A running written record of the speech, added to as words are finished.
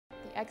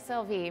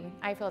XLV,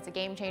 I feel it's a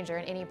game changer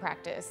in any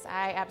practice.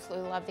 I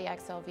absolutely love the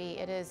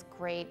XLV. It is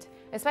great,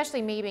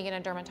 especially me being in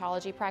a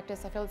dermatology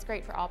practice. I feel it's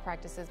great for all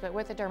practices, but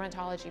with a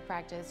dermatology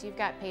practice, you've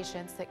got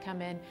patients that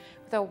come in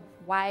with a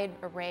wide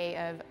array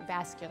of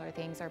vascular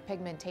things or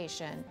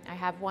pigmentation. I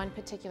have one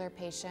particular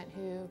patient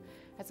who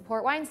has a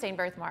port wine stain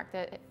birthmark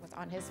that was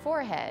on his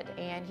forehead,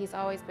 and he's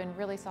always been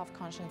really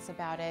self-conscious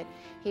about it.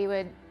 He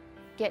would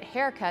get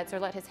haircuts or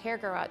let his hair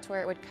grow out to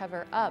where it would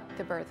cover up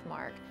the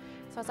birthmark.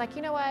 So I was like,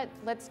 you know what,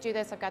 let's do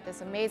this. I've got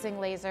this amazing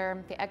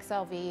laser, the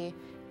XLV,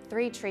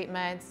 3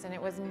 treatments, and it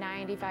was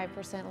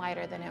 95%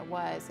 lighter than it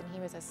was, and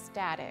he was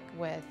ecstatic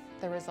with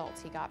the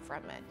results he got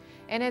from it.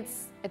 And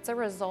it's a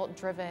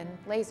result-driven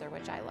laser,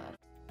 which I love.